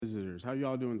believers. How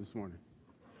y'all doing this morning?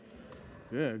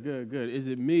 Good, good, good. Is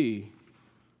it me,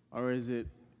 or is it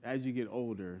as you get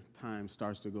older, time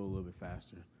starts to go a little bit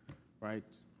faster, right?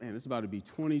 Man, it's about to be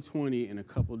 2020 in a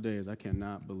couple days. I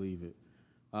cannot believe it.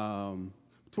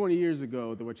 20 years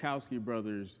ago, the Wachowski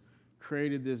brothers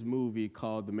created this movie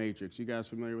called The Matrix. You guys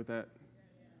familiar with that?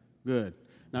 Good.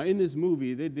 Now, in this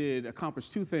movie, they did accomplish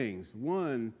two things.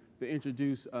 One, they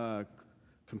introduced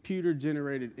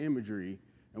computer-generated imagery,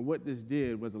 and what this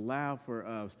did was allow for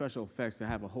special effects to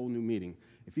have a whole new meaning.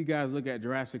 If you guys look at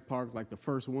Jurassic Park, like the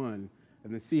first one,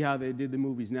 and then see how they did the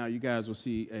movies now, you guys will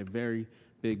see a very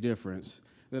big difference.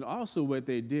 Then also what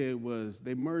they did was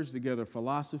they merged together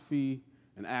philosophy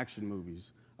and action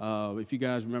movies. If you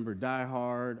guys remember Die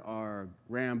Hard or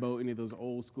Rambo, any of those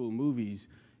old school movies,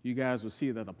 you guys will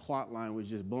see that the plot line was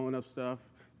just blowing up stuff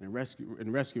and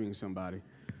rescuing somebody.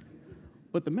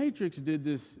 But The Matrix did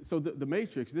this. So the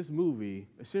Matrix, this movie,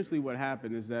 essentially what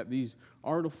happened is that these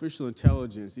artificial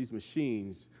intelligence, these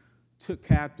machines, took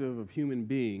captive of human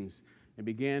beings and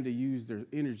began to use their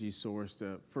energy source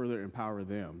to further empower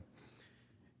them.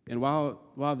 And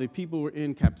while the people were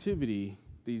in captivity,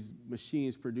 these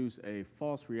machines produced a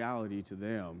false reality to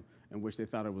them in which they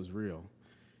thought it was real.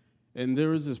 And there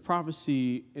was this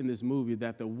prophecy in this movie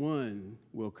that the one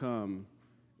will come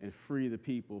and free the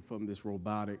people from this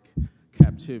robotic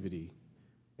captivity.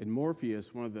 And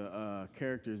Morpheus, one of the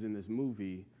characters in this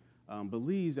movie,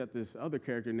 believes that this other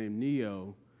character named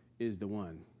Neo is the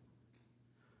one.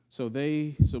 So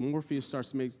Morpheus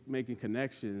starts making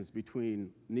connections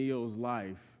between Neo's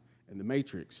life and the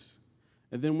Matrix.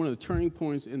 And then one of the turning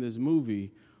points in this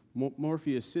movie,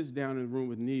 Morpheus sits down in the room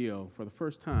with Neo for the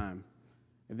first time,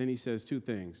 and then he says two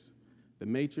things. The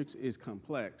Matrix is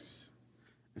complex,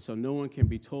 and so no one can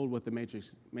be told what the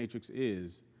Matrix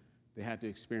is. They have to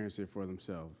experience it for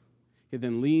themselves. He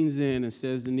then leans in and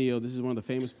says to Neo, this is one of the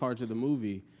famous parts of the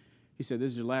movie, he said,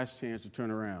 this is your last chance to turn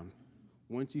around.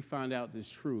 Once you find out this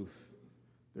truth,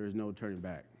 there is no turning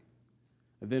back.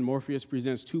 And then Morpheus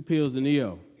presents two pills to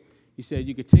Neo. He said,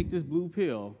 you could take this blue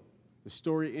pill, the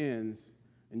story ends,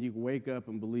 and you can wake up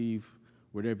and believe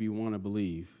whatever you want to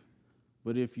believe.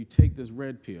 But if you take this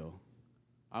red pill,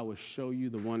 I will show you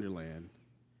the wonderland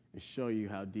and show you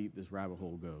how deep this rabbit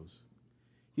hole goes.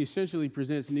 He essentially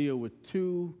presents Neo with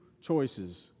two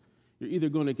choices. You're either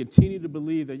going to continue to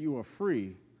believe that you are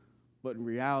free, but in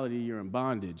reality you're in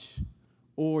bondage,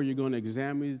 or you're going to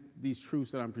examine these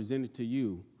truths that I'm presenting to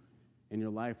you, and your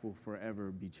life will forever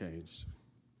be changed.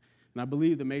 And I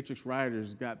believe the Matrix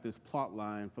writers got this plot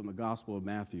line from the Gospel of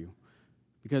Matthew,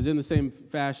 because in the same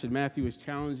fashion, Matthew is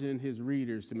challenging his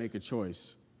readers to make a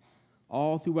choice.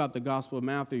 All throughout the Gospel of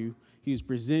Matthew, he's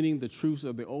presenting the truths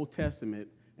of the Old Testament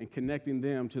and connecting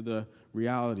them to the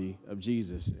reality of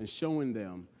Jesus and showing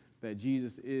them that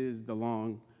Jesus is the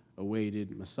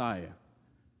long-awaited Messiah.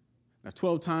 Now,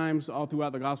 12 times all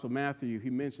throughout the Gospel of Matthew,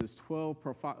 he mentions 12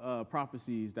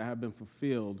 prophecies that have been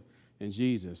fulfilled in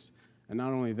Jesus. And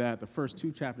not only that, the first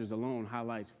two chapters alone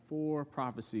highlights 4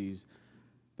 prophecies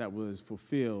that was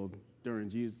fulfilled during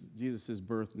Jesus'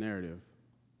 birth narrative.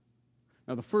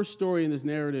 Now, the first story in this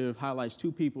narrative highlights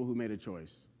 2 people who made a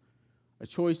choice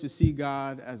to see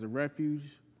God as a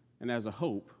refuge and as a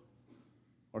hope,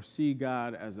 or see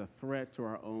God as a threat to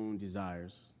our own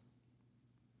desires.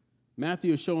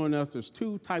 Matthew is showing us there's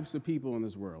 2 types of people in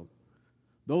this world.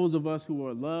 Those of us who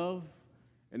are love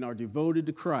and are devoted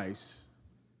to Christ,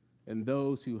 and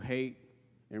those who hate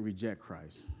and reject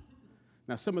Christ.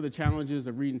 Now, some of the challenges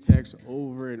of reading text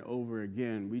over and over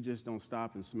again, we just don't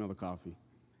stop and smell the coffee.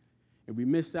 And we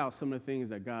miss out some of the things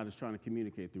that God is trying to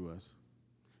communicate through us.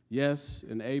 Yes,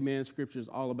 and amen, Scripture is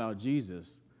all about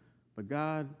Jesus, but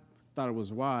God thought it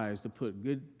was wise to put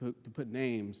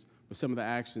names with some of the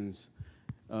actions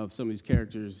of some of these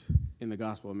characters in the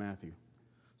Gospel of Matthew.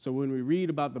 So when we read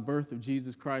about the birth of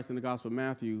Jesus Christ in the Gospel of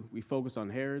Matthew, we focus on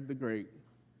Herod the Great,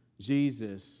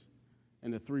 Jesus,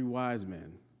 and the 3 wise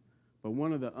men. But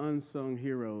one of the unsung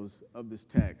heroes of this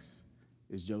text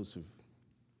is Joseph.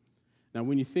 Now,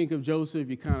 when you think of Joseph,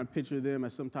 you kind of picture them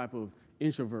as some type of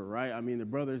introvert, right? I mean, the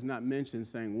brother is not mentioned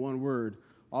saying one word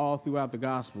all throughout the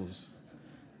Gospels.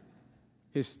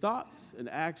 His thoughts and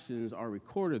actions are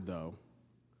recorded, though,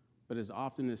 but as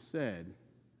often is said,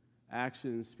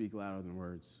 actions speak louder than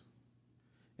words.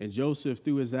 And Joseph,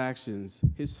 through his actions,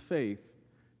 his faith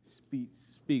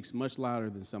speaks much louder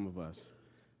than some of us.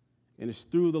 And it's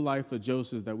through the life of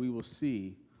Joseph that we will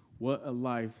see what a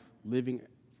life living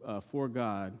for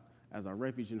God as our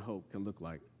refuge and hope can look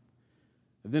like.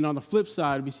 And then on the flip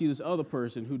side, we see this other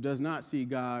person who does not see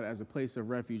God as a place of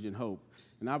refuge and hope.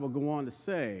 And I will go on to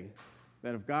say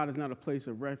that if God is not a place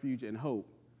of refuge and hope,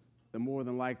 then more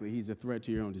than likely he's a threat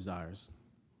to your own desires.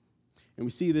 And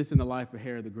we see this in the life of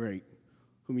Herod the Great,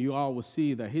 whom you all will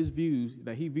see that he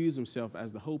views himself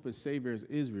as the hope and savior of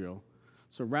Israel.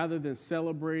 So rather than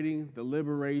celebrating the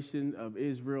liberation of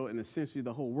Israel and essentially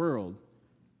the whole world,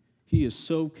 he is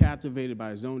so captivated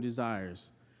by his own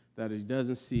desires that he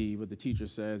doesn't see what the teacher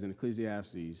says in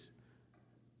Ecclesiastes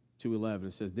 2:11.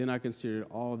 It says, "Then I considered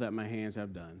all that my hands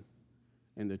have done,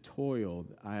 and the toil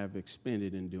I have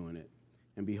expended in doing it.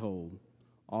 And behold,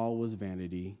 all was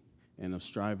vanity and of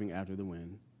striving after the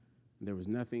wind. And there was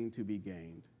nothing to be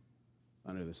gained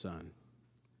under the sun."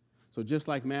 So just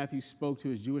like Matthew spoke to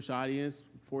his Jewish audience,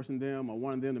 forcing them or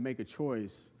wanting them to make a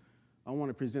choice, I want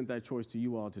to present that choice to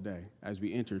you all today as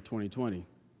we enter 2020.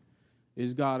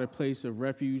 Is God a place of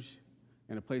refuge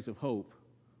and a place of hope,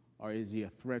 or is he a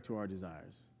threat to our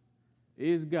desires?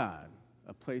 Is God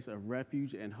a place of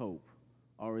refuge and hope,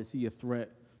 or is he a threat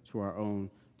to our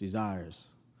own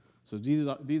desires? So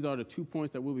these are the 2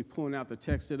 points that we'll be pulling out the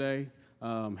text today,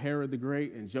 Herod the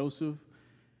Great and Joseph,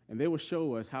 and they will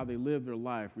show us how they lived their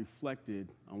life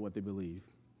reflected on what they believe.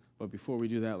 But before we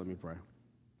do that, let me pray.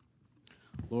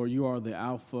 Lord, you are the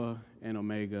Alpha and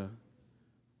Omega.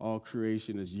 All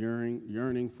creation is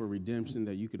yearning for redemption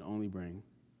that you can only bring.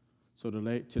 So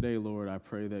today, Lord, I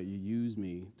pray that you use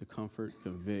me to comfort,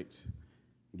 convict,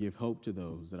 and give hope to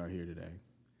those that are here today.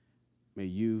 May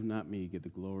you, not me, get the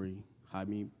glory. Hide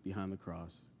me behind the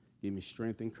cross. Give me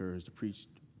strength and courage to preach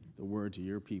the word to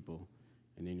your people.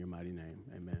 And in your mighty name,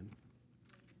 amen.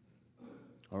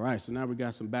 All right, so now we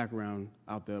got some background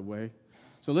out that way.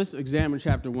 So let's examine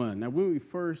chapter 1. Now, when we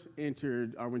first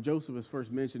entered, or when Joseph is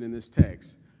first mentioned in this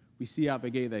text, we see out the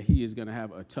gate that he is going to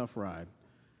have a tough ride.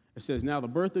 It says, "Now the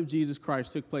birth of Jesus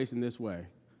Christ took place in this way.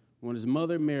 When his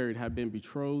mother Mary had been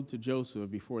betrothed to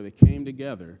Joseph before they came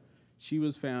together, she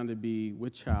was found to be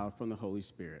with child from the Holy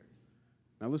Spirit."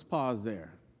 Now let's pause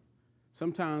there.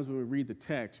 Sometimes when we read the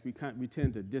text, we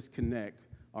tend to disconnect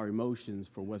our emotions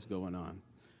for what's going on.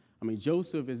 I mean,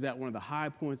 Joseph is at one of the high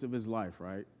points of his life,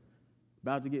 right?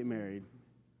 About to get married,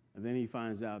 and then he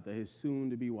finds out that his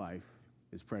soon-to-be wife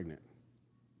is pregnant.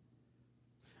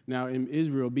 Now, in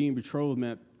Israel, being betrothed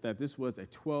meant that this was a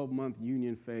 12-month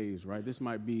union phase, right? This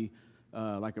might be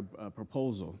like a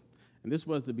proposal. And this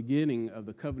was the beginning of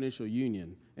the covenantal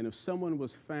union. And if someone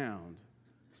was found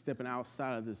stepping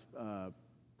outside of this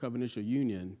covenantal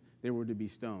union, they were to be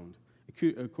stoned.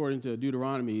 According to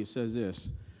Deuteronomy, it says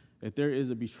this: "If there is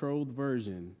a betrothed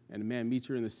virgin and a man meets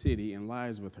her in the city and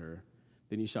lies with her,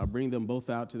 then you shall bring them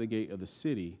both out to the gate of the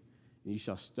city, and you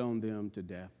shall stone them to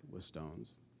death with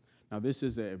stones." Now, this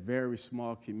is a very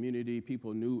small community.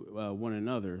 People knew one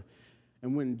another.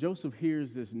 And when Joseph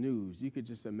hears this news, you could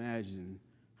just imagine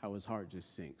how his heart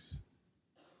just sinks.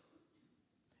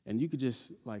 And you could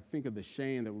just think of the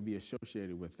shame that would be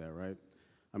associated with that, right?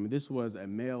 I mean, this was a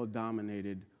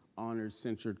male-dominated,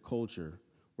 honor-centered culture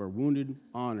where wounded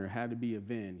honor had to be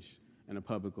avenged in a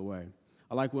public way.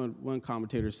 I like what one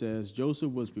commentator says: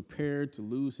 Joseph was prepared to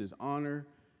lose his honor,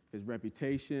 his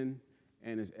reputation,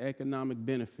 and his economic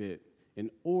benefit in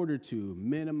order to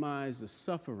minimize the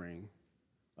suffering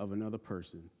of another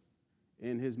person.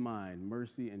 In his mind,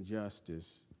 mercy and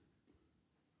justice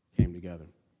came together.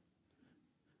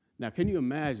 Now, can you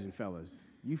imagine, fellas,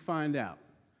 you find out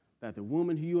that the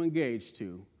woman who you engaged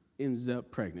to ends up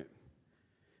pregnant.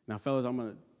 Now, fellas, I'm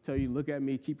going to tell you, look at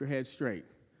me, keep your head straight.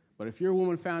 But if your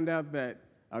woman found out that,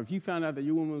 or if you found out that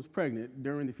your woman was pregnant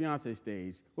during the fiancé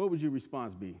stage, what would your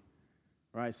response be?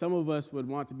 Right? Some of us would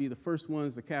want to be the first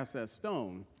ones to cast that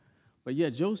stone, but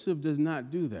yet Joseph does not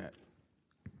do that.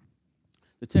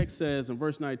 The text says in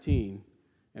verse 19,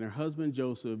 "And her husband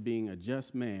Joseph, being a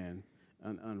just man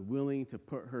and unwilling to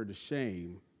put her to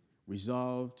shame,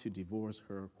 resolved to divorce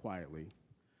her quietly."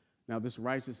 Now, this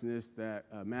righteousness that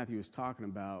Matthew is talking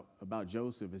about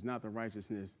Joseph, is not the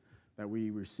righteousness that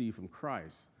we receive from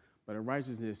Christ, but a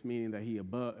righteousness meaning that he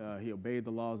obeyed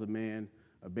the laws of man,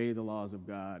 obeyed the laws of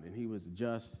God, and he was a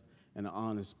just and an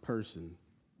honest person.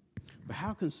 But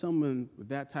how can someone with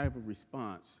that type of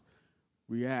response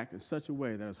react in such a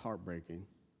way that is heartbreaking?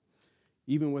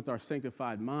 Even with our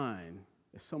sanctified mind,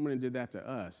 if someone did that to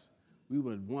us, we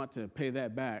would want to pay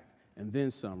that back and then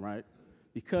some, right?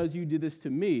 Because you did this to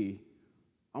me,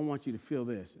 I want you to feel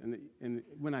this. And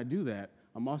when I do that,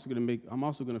 I'm also going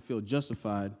to feel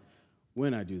justified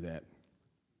when I do that.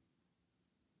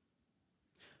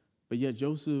 But yet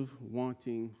Joseph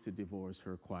wanting to divorce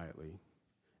her quietly.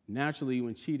 Naturally,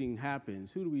 when cheating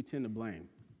happens, who do we tend to blame?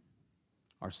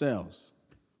 Ourselves.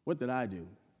 What did I do?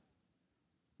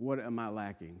 What am I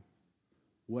lacking?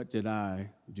 What did I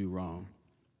do wrong?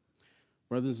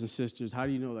 Brothers and sisters, how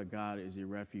do you know that God is your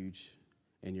refuge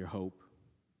and your hope.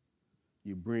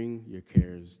 You bring your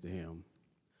cares to him.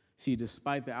 See,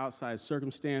 despite the outside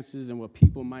circumstances and what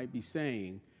people might be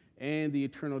saying and the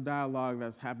eternal dialogue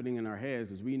that's happening in our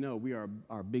heads, as we know we are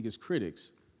our biggest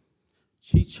critics,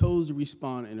 he chose to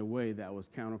respond in a way that was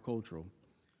countercultural.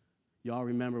 Y'all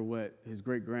remember what his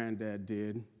great-granddad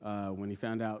did when he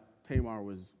found out Tamar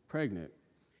was pregnant.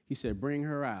 He said, bring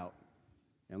her out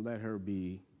and let her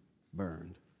be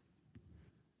burned.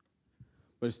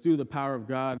 But it's through the power of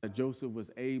God that Joseph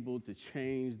was able to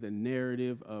change the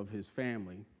narrative of his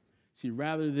family. See,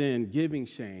 rather than giving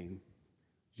shame,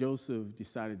 Joseph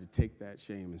decided to take that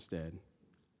shame instead.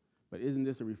 But isn't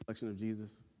this a reflection of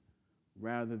Jesus?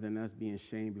 Rather than us being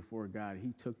shamed before God,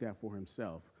 he took that for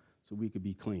himself so we could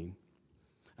be clean.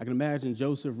 I can imagine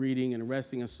Joseph reading and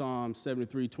resting in Psalm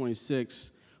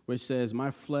 73:26, where it says,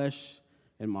 my flesh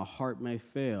and my heart may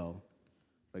fail,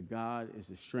 but God is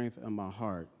the strength of my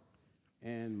heart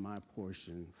and my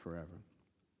portion forever.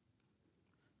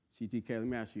 CTK, let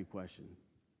me ask you a question.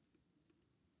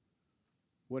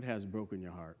 What has broken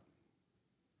your heart?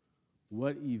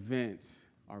 What event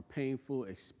or painful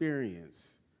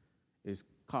experience is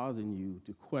causing you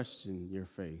to question your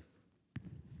faith?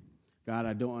 God,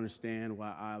 I don't understand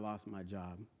why I lost my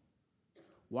job.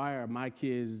 Why are my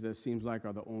kids, that seems like,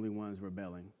 are the only ones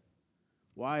rebelling?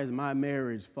 Why is my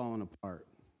marriage falling apart?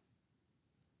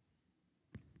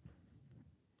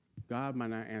 God might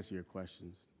not answer your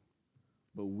questions,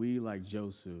 but we, like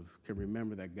Joseph, can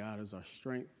remember that God is our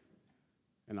strength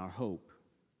and our hope.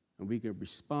 And we can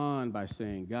respond by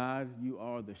saying, God, you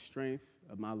are the strength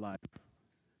of my life.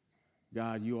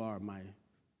 God, you are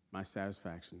my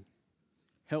satisfaction.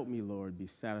 Help me, Lord, be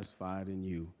satisfied in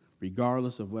you,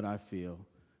 regardless of what I feel.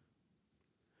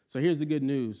 So here's the good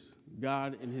news.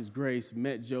 God, in his grace,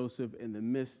 met Joseph in the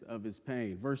midst of his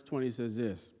pain. Verse 20 says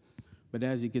this, but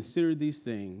as he considered these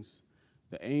things,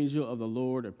 the angel of the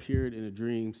Lord appeared in a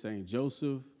dream, saying,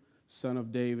 Joseph, son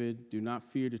of David, do not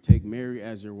fear to take Mary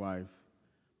as your wife,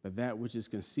 but that which is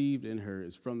conceived in her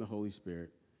is from the Holy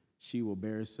Spirit. She will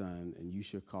bear a son, and you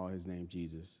shall call his name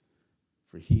Jesus,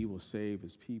 for he will save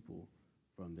his people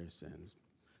from their sins.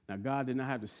 Now, God did not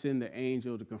have to send the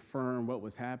angel to confirm what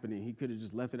was happening. He could have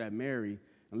just left it at Mary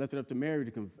and left it up to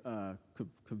Mary to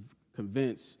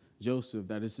convince Joseph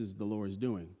that this is the Lord's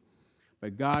doing.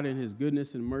 But God, in his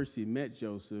goodness and mercy, met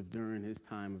Joseph during his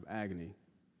time of agony.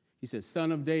 He said,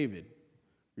 son of David,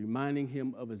 reminding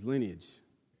him of his lineage.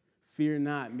 Fear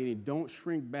not, meaning don't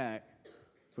shrink back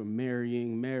from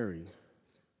marrying Mary.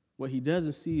 What he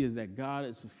doesn't see is that God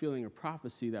is fulfilling a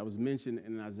prophecy that was mentioned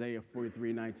in Isaiah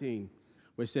 43:19,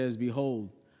 where it says, behold,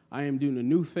 I am doing a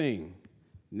new thing.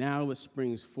 Now it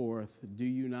springs forth. Do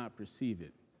you not perceive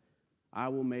it? I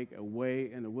will make a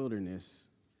way in the wilderness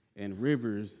and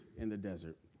rivers in the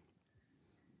desert.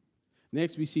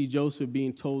 Next, we see Joseph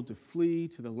being told to flee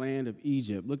to the land of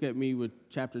Egypt. Look at me with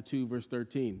chapter 2, verse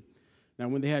 13. Now,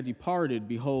 when they had departed,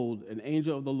 behold, an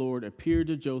angel of the Lord appeared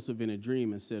to Joseph in a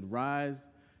dream and said, rise,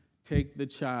 take the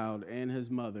child and his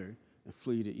mother and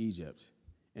flee to Egypt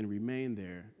and remain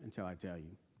there until I tell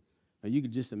you. Now, you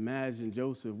could just imagine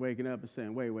Joseph waking up and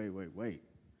saying, wait.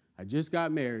 I just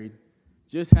got married,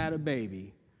 just had a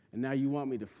baby, and now you want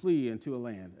me to flee into a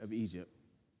land of Egypt.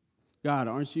 God,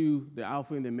 aren't you the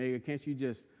Alpha and the Omega? Can't you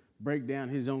just break down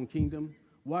his own kingdom?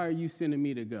 Why are you sending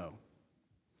me to go?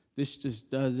 This just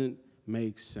doesn't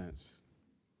make sense.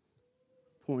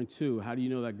 Point 2, how do you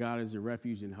know that God is your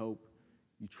refuge and hope?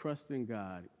 You trust in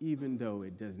God even though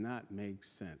it does not make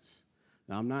sense.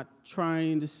 Now, I'm not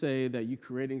trying to say that you're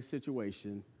creating a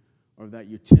situation or that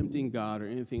you're tempting God or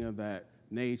anything of that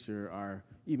nature or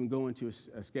even go into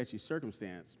a sketchy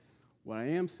circumstance. What I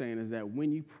am saying is that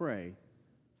when you pray,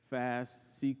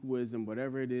 fast, seek wisdom,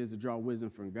 whatever it is to draw wisdom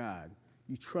from God,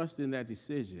 you trust in that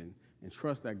decision and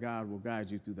trust that God will guide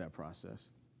you through that process.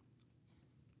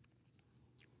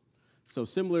 So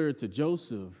similar to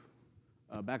Joseph,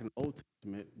 back in the Old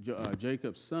Testament,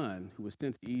 Jacob's son, who was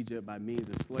sent to Egypt by means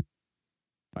of slavery,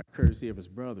 by courtesy of his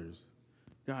brothers,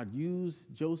 God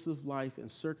used Joseph's life and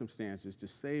circumstances to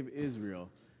save Israel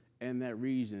and that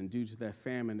region due to that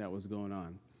famine that was going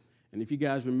on. And if you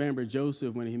guys remember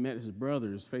Joseph, when he met his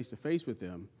brothers face to face with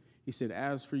them, he said,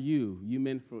 as for you, you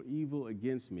meant for evil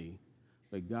against me,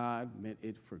 but God meant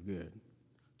it for good,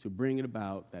 to bring it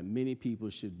about that many people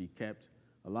should be kept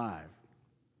alive.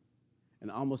 In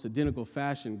almost identical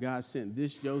fashion, God sent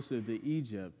this Joseph to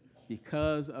Egypt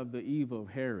because of the evil of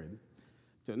Herod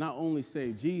to not only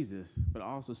save Jesus, but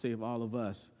also save all of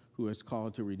us who is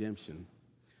called to redemption.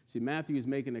 See, Matthew is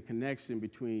making a connection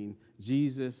between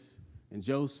Jesus and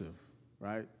Joseph,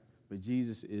 right? But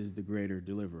Jesus is the greater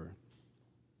deliverer.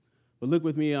 But look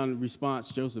with me on the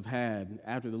response Joseph had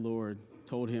after the Lord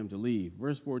told him to leave.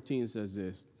 Verse 14 says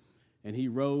this, "And he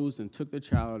rose and took the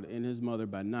child and his mother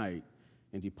by night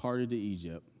and departed to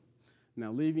Egypt."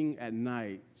 Now, leaving at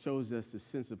night shows us a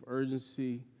sense of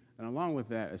urgency, and along with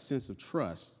that, a sense of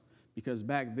trust, because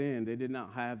back then they did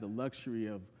not have the luxury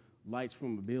of lights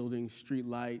from a building, street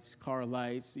lights, car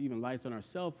lights, even lights on our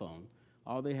cell phone.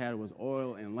 All they had was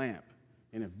oil and lamp,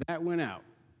 and if that went out,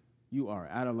 you are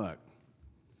out of luck.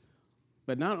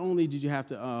 But not only did you have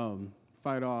to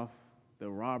fight off the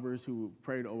robbers who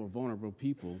preyed over vulnerable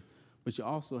people, but you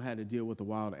also had to deal with the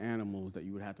wild animals that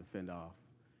you would have to fend off.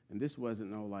 And this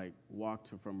wasn't no walk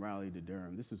from Raleigh to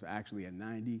Durham. This was actually a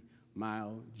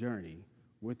 90-mile journey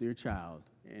with your child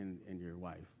and your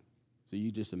wife. So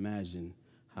you just imagine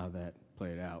how that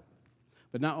played out.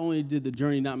 But not only did the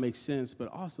journey not make sense, but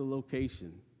also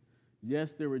location.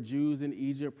 Yes, there were Jews in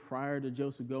Egypt prior to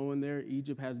Joseph going there.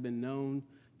 Egypt has been known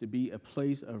to be a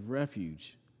place of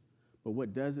refuge. But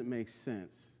what doesn't make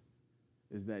sense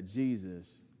is that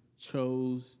Jesus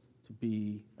chose to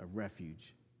be a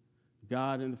refuge.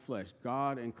 God in the flesh,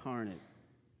 God incarnate,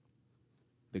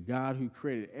 the God who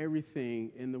created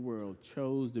everything in the world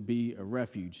chose to be a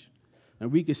refuge.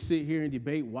 And we could sit here and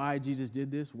debate why Jesus did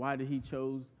this. Why did he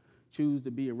choose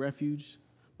to be a refuge?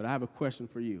 But I have a question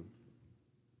for you.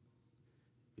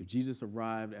 If Jesus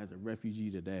arrived as a refugee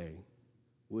today,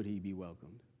 would he be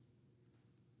welcomed?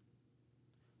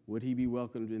 Would he be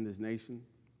welcomed in this nation?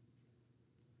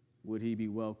 Would he be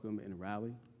welcome in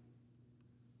Raleigh?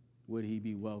 Would he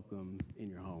be welcome in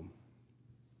your home?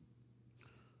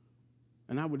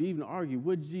 And I would even argue,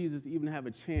 would Jesus even have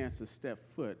a chance to step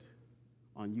foot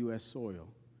on U.S. soil?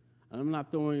 And I'm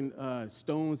not throwing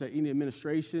stones at any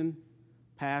administration,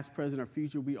 past, present, or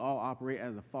future. We all operate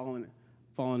as a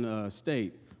fallen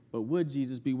state. But would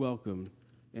Jesus be welcome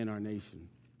in our nation?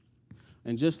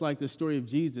 And just like the story of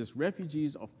Jesus,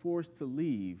 refugees are forced to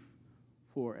leave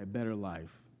for a better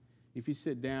life. If you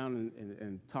sit down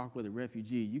and talk with a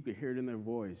refugee, you could hear it in their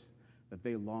voice that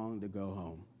they long to go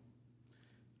home.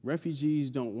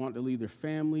 Refugees don't want to leave their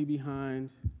family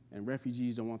behind, and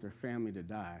refugees don't want their family to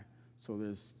die. So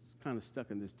they're kind of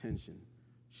stuck in this tension.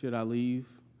 Should I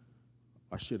leave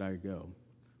or should I go?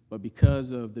 But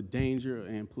because of the danger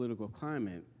and political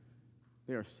climate,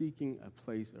 they are seeking a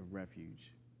place of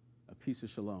refuge, a piece of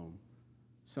shalom,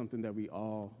 something that we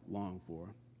all long for.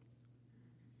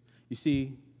 You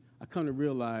see, I come to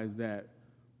realize that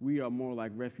we are more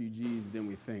like refugees than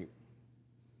we think.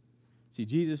 See,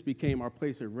 Jesus became our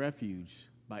place of refuge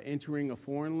by entering a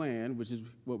foreign land, which is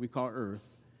what we call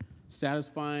earth,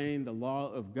 satisfying the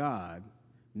law of God,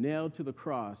 nailed to the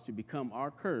cross to become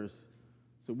our curse,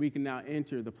 so we can now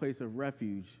enter the place of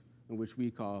refuge in which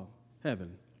we call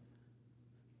heaven.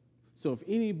 So if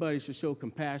anybody should show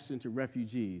compassion to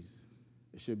refugees,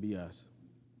 it should be us.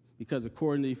 Because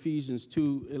according to Ephesians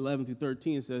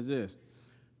 2:11-13 says this,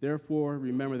 "Therefore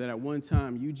remember that at one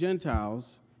time you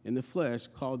Gentiles in the flesh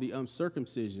called the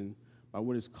uncircumcision by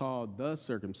what is called the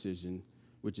circumcision,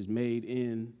 which is made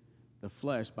in the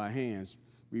flesh by hands.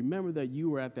 Remember that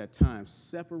you were at that time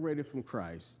separated from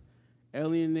Christ,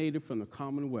 alienated from the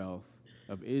commonwealth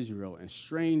of Israel, and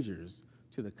strangers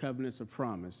to the covenants of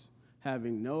promise,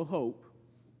 having no hope,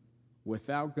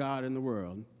 without God in the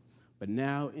world. But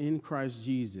now in Christ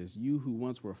Jesus, you who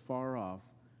once were far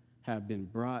off have been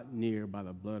brought near by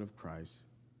the blood of Christ.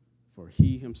 For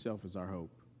he himself is our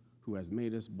hope, who has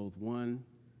made us both one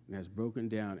and has broken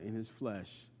down in his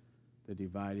flesh the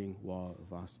dividing wall of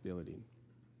hostility."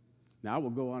 Now, I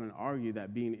will go on and argue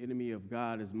that being an enemy of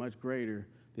God is much greater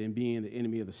than being the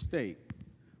enemy of the state.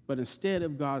 But instead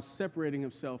of God separating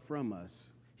himself from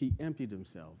us, he emptied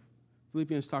himself.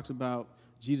 Philippians talks about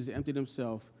Jesus emptied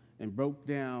himself and broke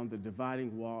down the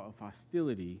dividing wall of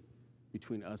hostility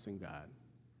between us and God.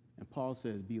 And Paul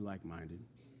says, be like-minded.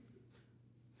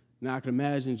 Now, I can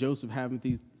imagine Joseph having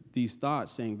these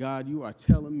thoughts, saying, God, you are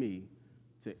telling me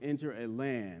to enter a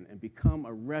land and become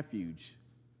a refuge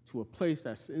to a place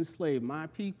that's enslaved my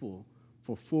people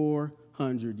for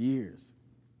 400 years.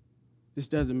 This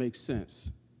doesn't make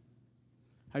sense.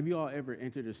 Have you all ever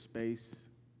entered a space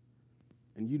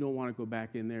and you don't want to go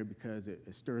back in there because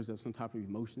it stirs up some type of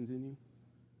emotions in you?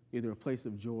 Either a place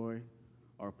of joy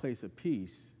or a place of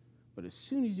peace. But as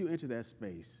soon as you enter that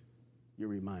space, you're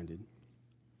reminded.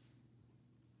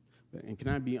 And can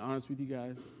I be honest with you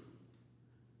guys?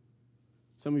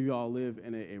 Some of you all live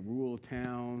in a rural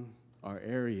town or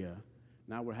area,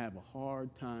 and I would have a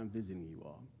hard time visiting you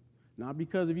all. Not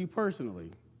because of you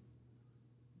personally,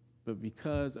 but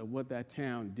because of what that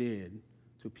town did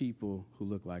to people who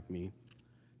look like me.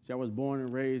 See, I was born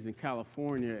and raised in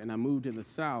California, and I moved to the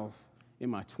South in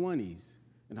my 20s,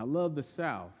 and I love the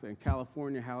South, and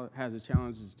California has its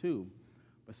challenges too.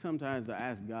 But sometimes I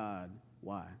ask God,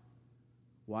 why?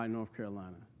 Why North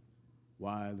Carolina?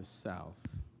 Why the South?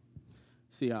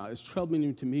 See, it's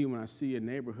troubling to me when I see a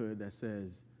neighborhood that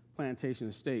says Plantation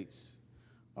Estates,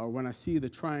 or when I see the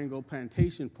Triangle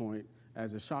Plantation Point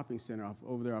as a shopping center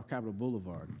over there off Capitol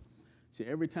Boulevard. See,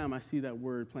 every time I see that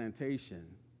word plantation,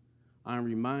 I'm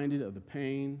reminded of the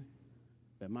pain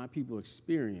that my people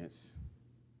experience.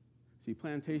 See,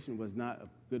 plantation was not a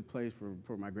good place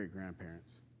for my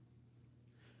great-grandparents.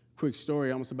 Quick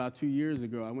story, almost about 2 years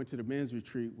ago, I went to the men's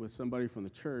retreat with somebody from the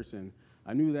church, and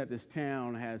I knew that this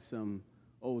town had some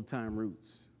old-time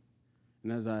roots.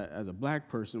 And as a black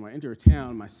person, when I enter a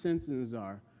town, my senses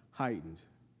are heightened.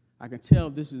 I can tell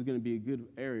if this is going to be a good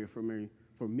area for me,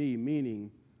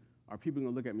 meaning are people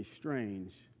going to look at me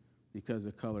strange because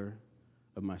of the color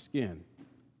of my skin?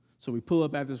 So we pull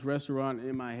up at this restaurant, and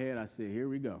in my head, I say, here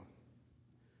we go.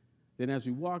 Then as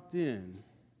we walked in,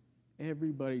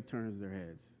 everybody turns their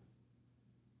heads.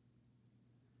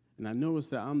 And I noticed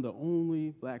that I'm the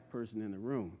only black person in the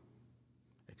room,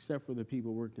 except for the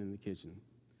people working in the kitchen.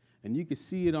 And you can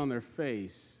see it on their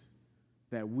face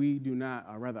that we do not,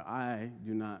 or rather I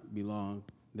do not belong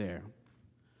there.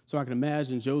 So I can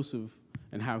imagine Joseph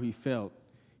and how he felt.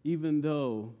 Even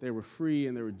though they were free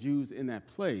and there were Jews in that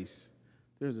place,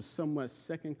 there's a somewhat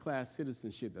second-class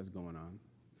citizenship that's going on.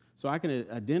 So I can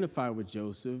identify with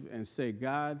Joseph and say,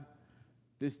 God,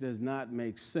 this does not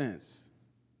make sense,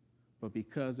 but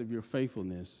because of your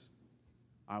faithfulness,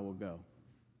 I will go.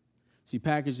 See,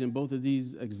 packaged in both of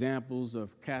these examples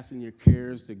of casting your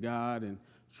cares to God and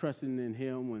trusting in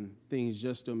him when things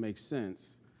just don't make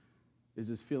sense is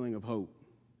this feeling of hope.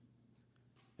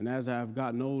 And as I've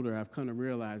gotten older, I've come to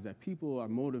realize that people are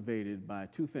motivated by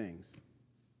two things: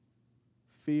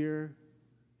 fear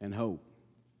and hope.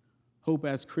 Hope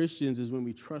as Christians is when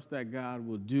we trust that God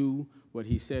will do what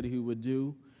he said he would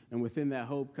do, and within that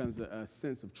hope comes a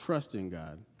sense of trust in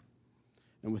God.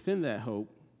 And within that hope,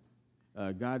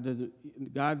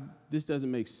 this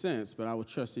doesn't make sense, but I will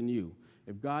trust in you.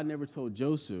 If God never told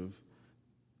Joseph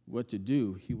what to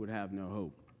do, he would have no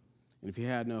hope. And if he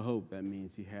had no hope, that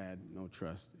means he had no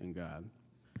trust in God.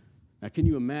 Now, can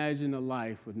you imagine a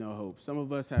life with no hope? Some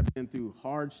of us have been through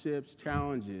hardships,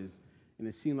 challenges, and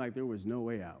it seemed like there was no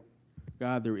way out.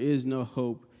 God, there is no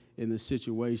hope in this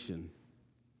situation.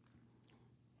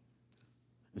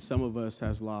 And some of us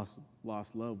has lost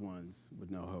loved ones with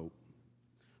no hope.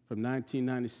 From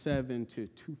 1997 to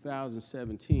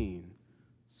 2017,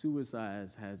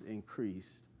 suicides has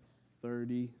increased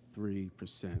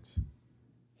 33%.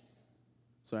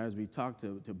 So as we talk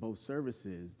to both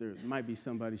services, there might be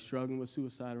somebody struggling with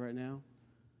suicide right now.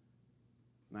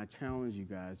 And I challenge you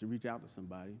guys to reach out to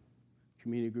somebody,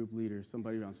 community group leader,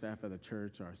 somebody on staff at the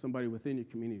church, or somebody within your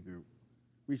community group.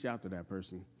 Reach out to that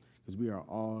person, because we are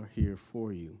all here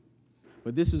for you.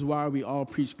 But this is why we all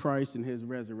preach Christ and his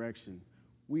resurrection.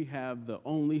 We have the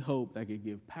only hope that can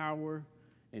give power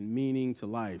and meaning to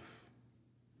life.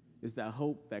 It's that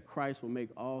hope that Christ will make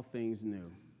all things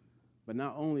new. But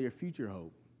not only a future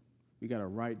hope, we got a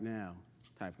right now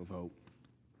type of hope.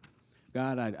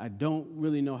 God, I don't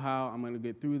really know how I'm going to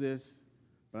get through this,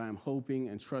 but I'm hoping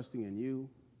and trusting in you.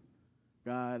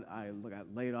 God, I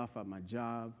got laid off at my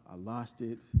job. I lost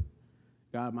it.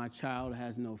 God, my child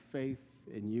has no faith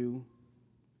in you.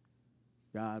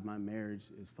 God, my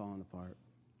marriage is falling apart.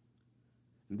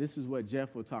 And this is what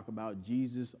Jeff will talk about,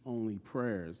 Jesus-only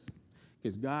prayers,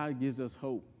 because God gives us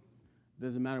hope. It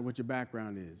doesn't matter what your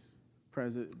background is.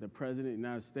 The President of the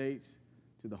United States,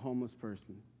 to the homeless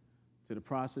person, to the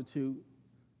prostitute,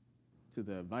 to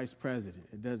the vice president.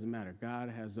 It doesn't matter. God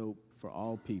has hope for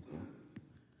all people.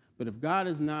 But if God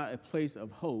is not a place of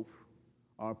hope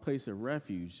or a place of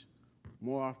refuge,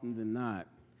 more often than not,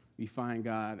 we find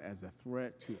God as a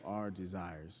threat to our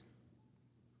desires.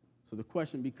 So the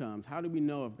question becomes, how do we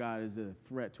know if God is a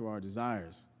threat to our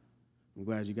desires? I'm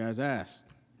glad you guys asked.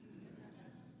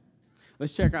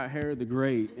 Let's check out Herod the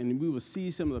Great, and we will see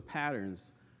some of the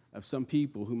patterns of some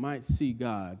people who might see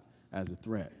God as a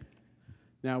threat.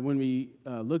 Now, when we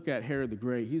look at Herod the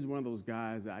Great, he's one of those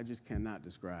guys that I just cannot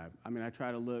describe. I mean, I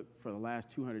try to look for the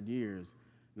last 200 years,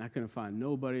 and I couldn't find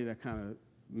nobody that kind of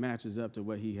matches up to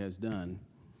what he has done.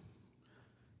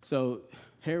 So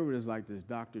Herod is like this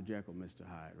Dr. Jekyll, Mr.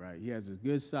 Hyde, right? He has his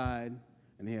good side,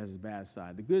 and he has his bad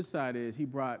side. The good side is he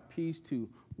brought peace to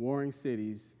warring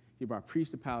cities. He brought peace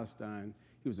to Palestine.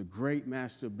 He was a great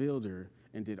master builder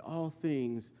and did all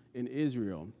things in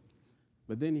Israel.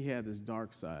 But then he had this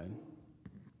dark side.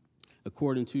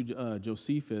 According to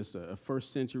Josephus, a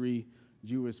first century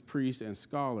Jewish priest and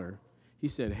scholar, He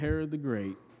said Herod the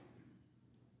Great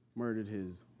murdered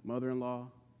his mother-in-law,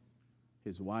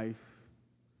 his wife,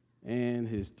 and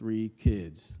his 3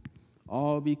 kids,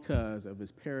 all because of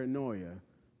his paranoia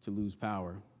to lose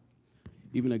power.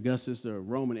 Even Augustus, the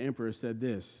Roman emperor, said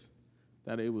this,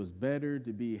 that it was better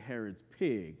to be Herod's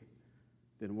pig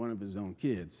than one of his own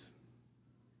kids.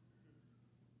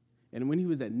 And when he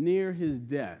was at near his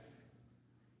death,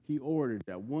 he ordered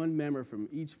that one member from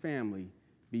each family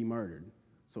be murdered,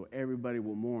 so everybody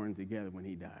will mourn together when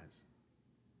he dies.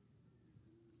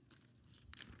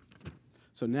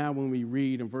 So now when we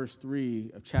read in verse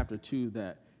 3 of chapter 2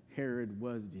 that Herod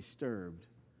was disturbed,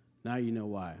 now you know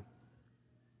why.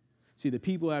 See, the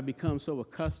people have become so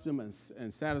accustomed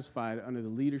and satisfied under the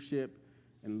leadership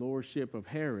and lordship of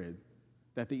Herod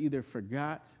that they either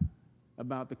forgot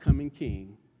about the coming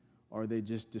king or they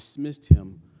just dismissed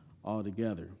him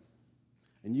altogether.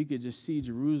 And you could just see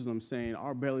Jerusalem saying,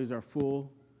 our bellies are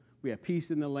full, we have peace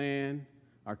in the land,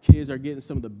 our kids are getting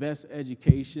some of the best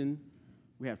education,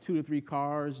 we have 2 to 3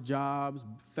 cars, jobs,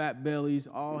 fat bellies,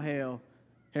 all hail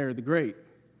Herod the Great.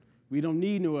 We don't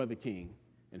need no other king.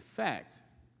 In fact,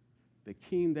 the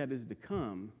king that is to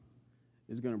come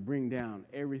is going to bring down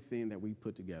everything that we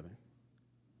put together.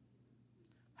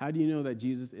 How do you know that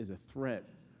Jesus is a threat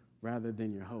rather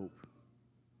than your hope?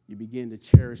 You begin to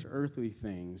cherish earthly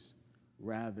things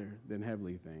rather than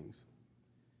heavenly things.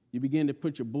 You begin to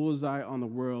put your bullseye on the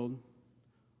world.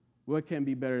 What can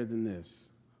be better than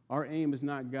this? Our aim is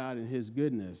not God and his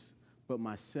goodness, but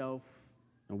myself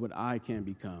and what I can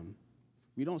become.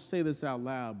 We don't say this out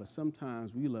loud, but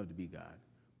sometimes we love to be God.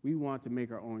 We want to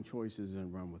make our own choices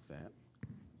and run with that.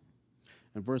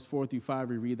 In verse 4 through 5,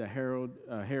 we read that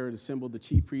Herod assembled the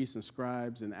chief priests and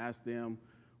scribes and asked them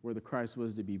where the Christ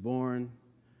was to be born.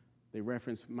 They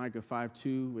reference Micah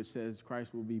 5:2, which says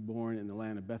Christ will be born in the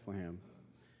land of Bethlehem.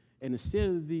 And instead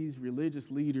of these religious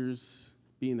leaders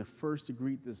being the first to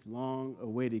greet this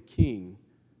long-awaited king,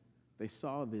 they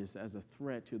saw this as a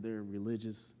threat to their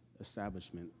religious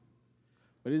establishment.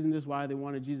 But isn't this why they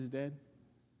wanted Jesus dead?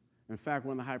 In fact,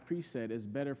 one of the high priests said it's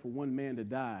better for one man to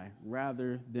die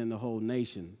rather than the whole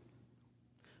nation.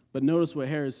 But notice what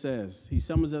Herod says. He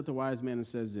summons up the wise men and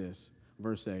says this,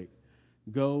 verse 8,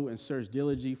 go and search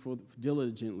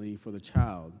diligently for the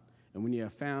child, and when you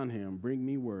have found him, bring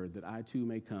me word that I too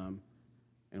may come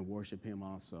and worship him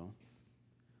also.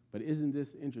 But isn't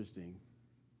this interesting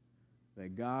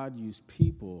that God used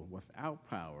people without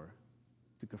power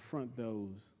to confront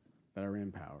those that are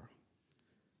in power?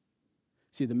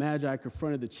 See, the Magi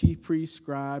confronted the chief priests,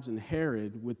 scribes, and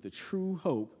Herod with the true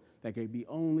hope that could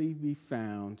only be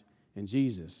found in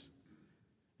Jesus.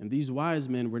 And these wise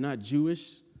men were not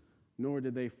Jewish, nor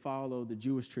did they follow the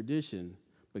Jewish tradition,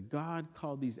 but God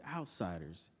called these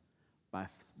outsiders by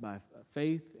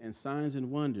faith and signs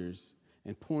and wonders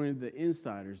and pointed the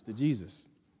insiders to Jesus.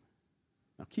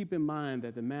 Now, keep in mind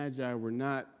that the Magi were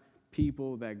not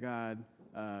people that God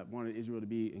wanted Israel to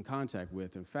be in contact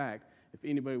with. In fact, if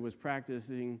anybody was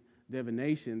practicing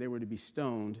divination, they were to be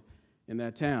stoned in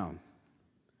that town.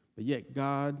 But yet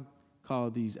God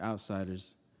called these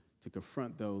outsiders to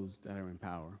confront those that are in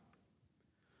power.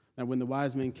 Now, when the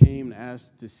wise men came and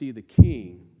asked to see the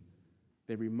king,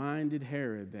 they reminded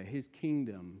Herod that his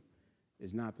kingdom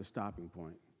is not the stopping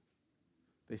point.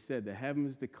 They said, the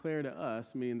heavens declare to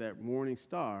us, meaning that morning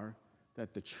star,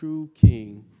 that the true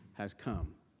king has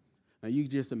come. Now, you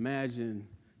can just imagine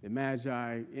the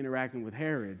Magi interacting with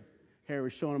Herod.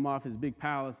 Herod showing him off his big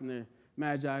palace, and the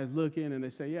Magi is looking, and they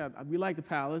say, yeah, we like the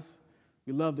palace.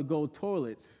 We love the gold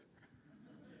toilets.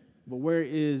 But where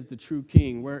is the true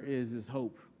king? Where is his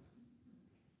hope?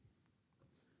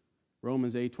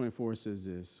 Romans 8:24 says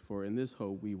this, for in this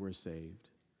hope we were saved.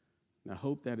 Now,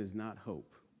 hope that is not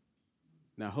hope.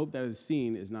 Now, hope that is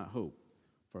seen is not hope,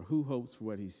 for who hopes for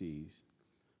what he sees?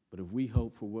 But if we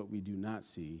hope for what we do not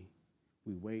see,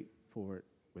 we wait for it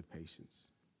with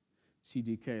patience.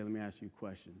 CDK, let me ask you a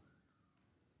question.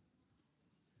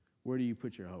 Where do you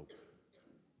put your hope?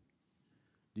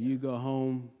 Do you go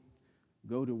home,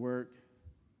 go to work,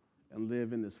 and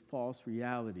live in this false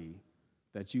reality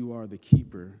that you are the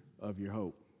keeper of your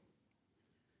hope?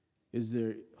 Is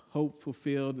there hope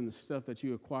fulfilled in the stuff that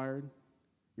you acquired?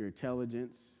 Your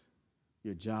intelligence,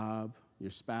 your job,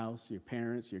 your spouse, your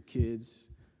parents, your kids,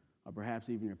 or perhaps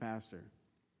even your pastor?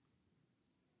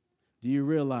 Do you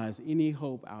realize any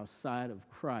hope outside of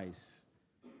Christ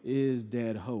is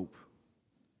dead hope?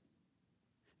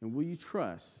 And will you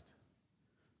trust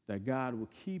that God will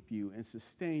keep you and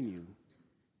sustain you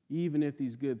even if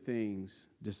these good things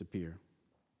disappear?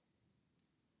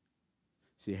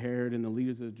 See, Herod and the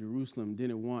leaders of Jerusalem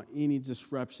didn't want any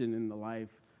disruption in the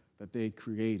life that they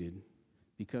created.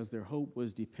 because their hope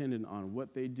was dependent on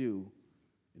what they do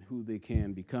and who they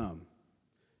can become.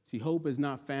 See, hope is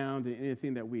not found in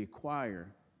anything that we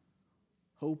acquire.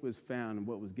 Hope is found in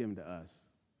what was given to us,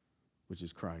 which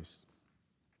is Christ.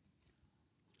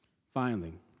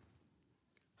 Finally,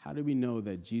 how do we know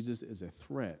that Jesus is a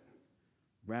threat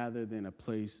rather than a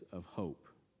place of hope?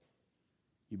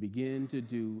 You begin to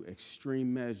do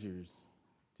extreme measures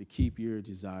to keep your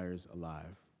desires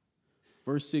alive.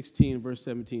 Verse 16 and verse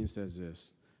 17 says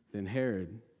this: Then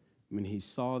Herod, when he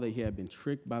saw that he had been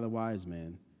tricked by the wise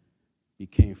men,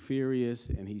 became furious,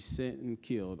 and he sent and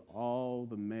killed all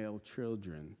the male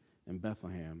children in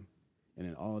Bethlehem and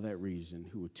in all that region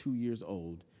who were 2 years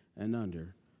old and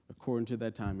under, according to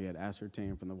that time he had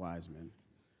ascertained from the wise men.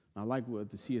 I like what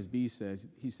the CSB says.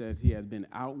 He says he had been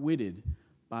outwitted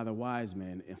by the wise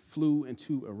men and flew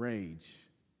into a rage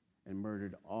and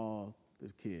murdered all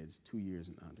the kids 2 years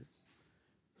and under.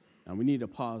 Now we need to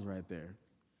pause right there.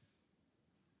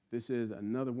 This is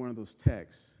another one of those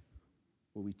texts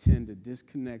where we tend to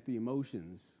disconnect the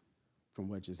emotions from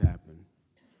what just happened.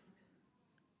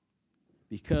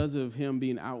 Because of him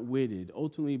being outwitted,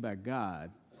 ultimately by God,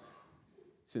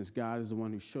 since God is the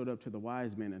one who showed up to the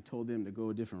wise men and told them to go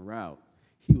a different route,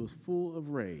 he was full of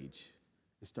rage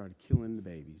and started killing the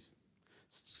babies.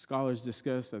 Scholars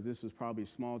discuss that this was probably a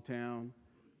small town,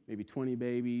 maybe 20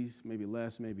 babies, maybe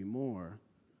less, maybe more.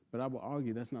 But I will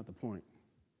argue that's not the point.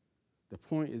 The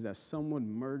point is that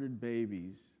someone murdered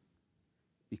babies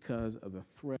because of the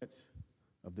threat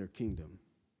of their kingdom.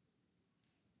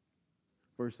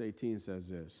 Verse 18 says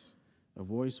this: A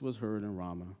voice was heard in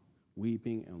Ramah,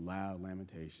 weeping and loud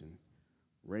lamentation,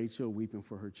 Rachel weeping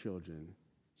for her children.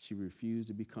 She refused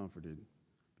to be comforted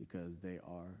because they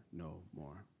are no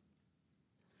more.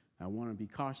 I want to be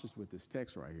cautious with this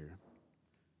text right here,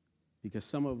 because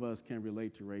some of us can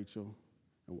relate to Rachel,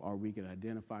 or we can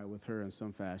identify with her in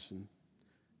some fashion.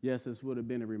 Yes, this would have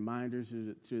been a reminder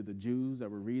to the Jews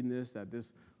that were reading this, that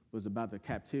this was about the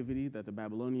captivity that the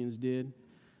Babylonians did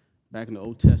back in the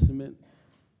Old Testament.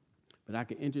 But I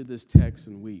can enter this text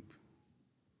and weep,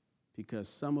 because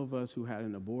some of us who had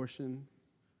an abortion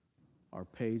or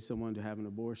paid someone to have an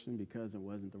abortion because it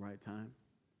wasn't the right time,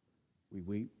 we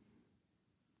weep.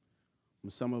 When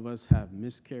some of us have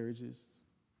miscarriages,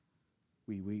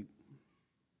 we weep.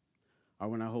 Or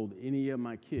when I hold any of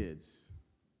my kids,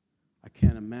 I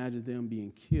can't imagine them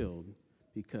being killed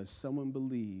because someone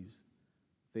believes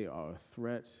they are a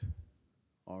threat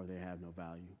or they have no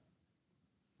value.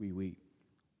 We weep.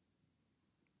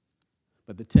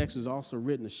 But the text is also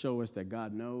written to show us that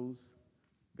God knows,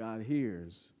 God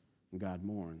hears, and God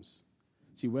mourns.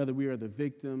 See, whether we are the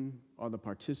victim or the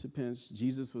participants,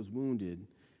 Jesus was wounded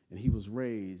and he was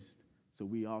raised so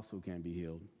we also can be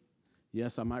healed.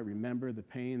 Yes, I might remember the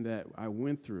pain that I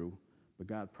went through, but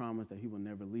God promised that he will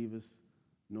never leave us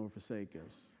nor forsake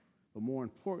us. But more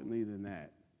importantly than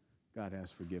that, God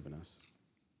has forgiven us.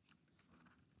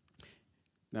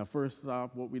 Now, first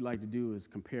off, what we like to do is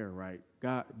compare, right?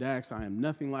 God, Dax, I am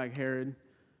nothing like Herod.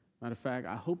 Matter of fact,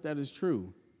 I hope that is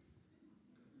true.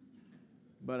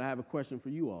 But I have a question for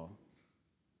you all.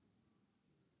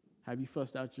 Have you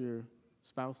fussed out your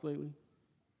spouse lately?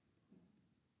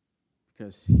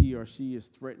 Because he or she is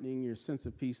threatening your sense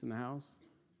of peace in the house?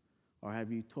 Or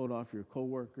have you told off your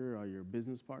coworker or your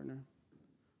business partner?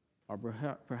 Or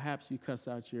perhaps you cuss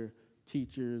out your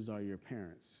teachers or your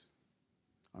parents?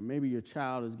 Or maybe your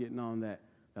child is getting on that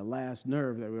last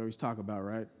nerve that we always talk about,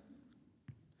 right?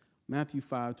 Matthew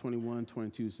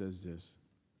 5:21-22 says this: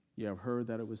 You have heard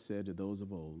that it was said to those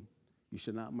of old, you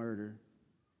should not murder,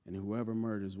 and whoever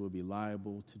murders will be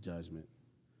liable to judgment.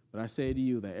 But I say to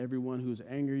you that everyone who is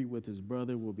angry with his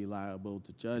brother will be liable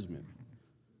to judgment.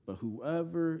 But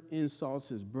whoever insults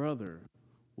his brother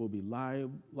will be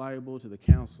liable to the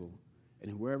council, and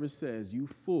whoever says, you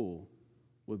fool,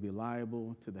 will be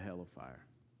liable to the hell of fire.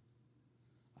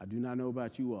 I do not know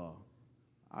about you all.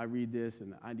 I read this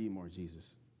and I need more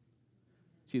Jesus.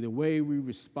 See, the way we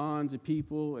respond to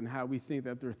people and how we think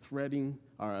that they're threatening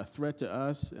are a threat to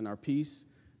us and our peace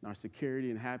and our security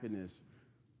and happiness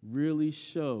really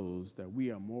shows that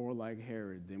we are more like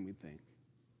Herod than we think.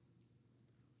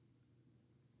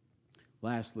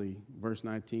 Lastly, verse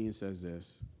 19 says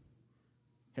this: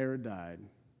 Herod died,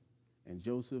 and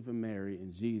Joseph and Mary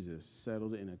and Jesus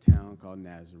settled in a town called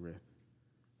Nazareth.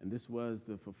 And this was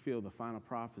to fulfill the final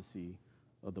prophecy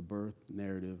of the birth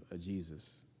narrative of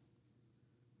Jesus.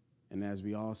 And as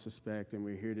we all suspect, and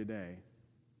we're here today,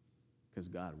 because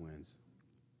God wins.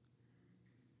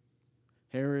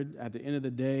 Herod, at the end of the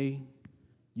day,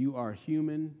 you are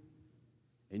human,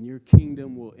 and your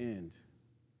kingdom will end.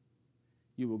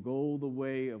 You will go the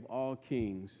way of all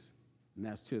kings, and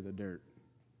that's to the dirt.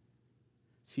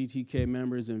 CTK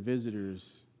members and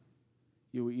visitors,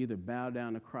 you will either bow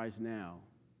down to Christ now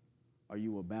or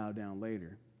you will bow down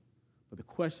later. But the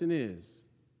question is,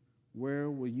 where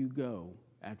will you go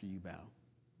after you bow?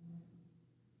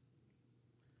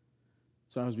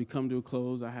 So as we come to a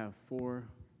close, I have 4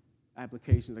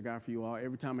 applications I got for you all.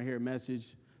 Every time I hear a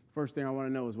message, first thing I want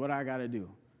to know is what I got to do.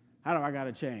 How do I got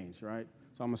to change, right?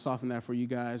 So I'm going to soften that for you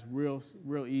guys. Real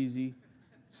easy.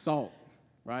 Salt,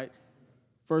 right?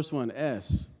 First one,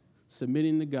 S,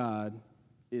 submitting to God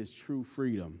is true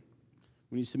freedom.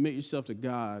 When you submit yourself to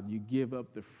God, you give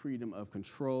up the freedom of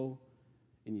control,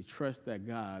 and you trust that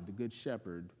God, the Good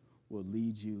Shepherd, will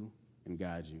lead you and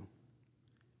guide you.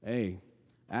 A,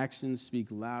 actions speak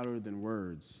louder than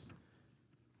words.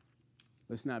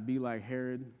 Let's not be like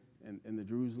Herod and the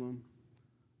Jerusalem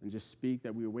and just speak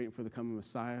that we are waiting for the coming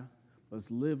Messiah.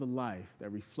 Let's live a life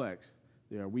that reflects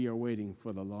that we are waiting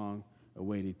for the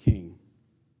long-awaited King.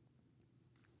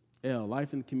 L,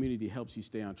 life in the community helps you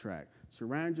stay on track.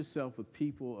 Surround yourself with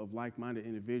people of like-minded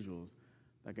individuals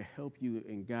that can help you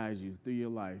and guide you through your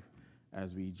life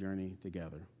as we journey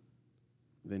together.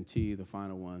 Then T, the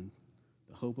final one,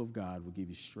 the hope of God will give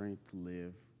you strength to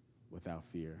live without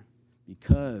fear.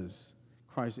 Because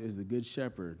Christ is the Good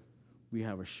Shepherd, we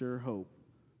have a sure hope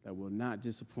that will not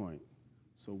disappoint,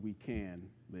 so we can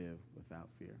live without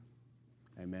fear.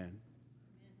 Amen.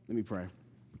 Let me pray.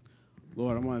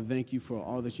 Lord, I want to thank you for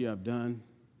all that you have done.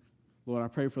 Lord, I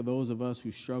pray for those of us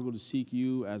who struggle to seek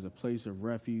you as a place of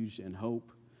refuge and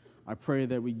hope. I pray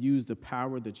that we use the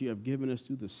power that you have given us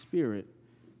through the Spirit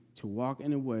to walk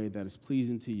in a way that is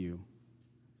pleasing to you.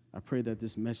 I pray that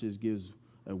this message gives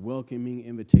a welcoming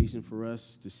invitation for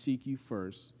us to seek you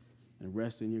first and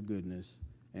rest in your goodness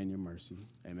and your mercy.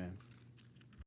 Amen.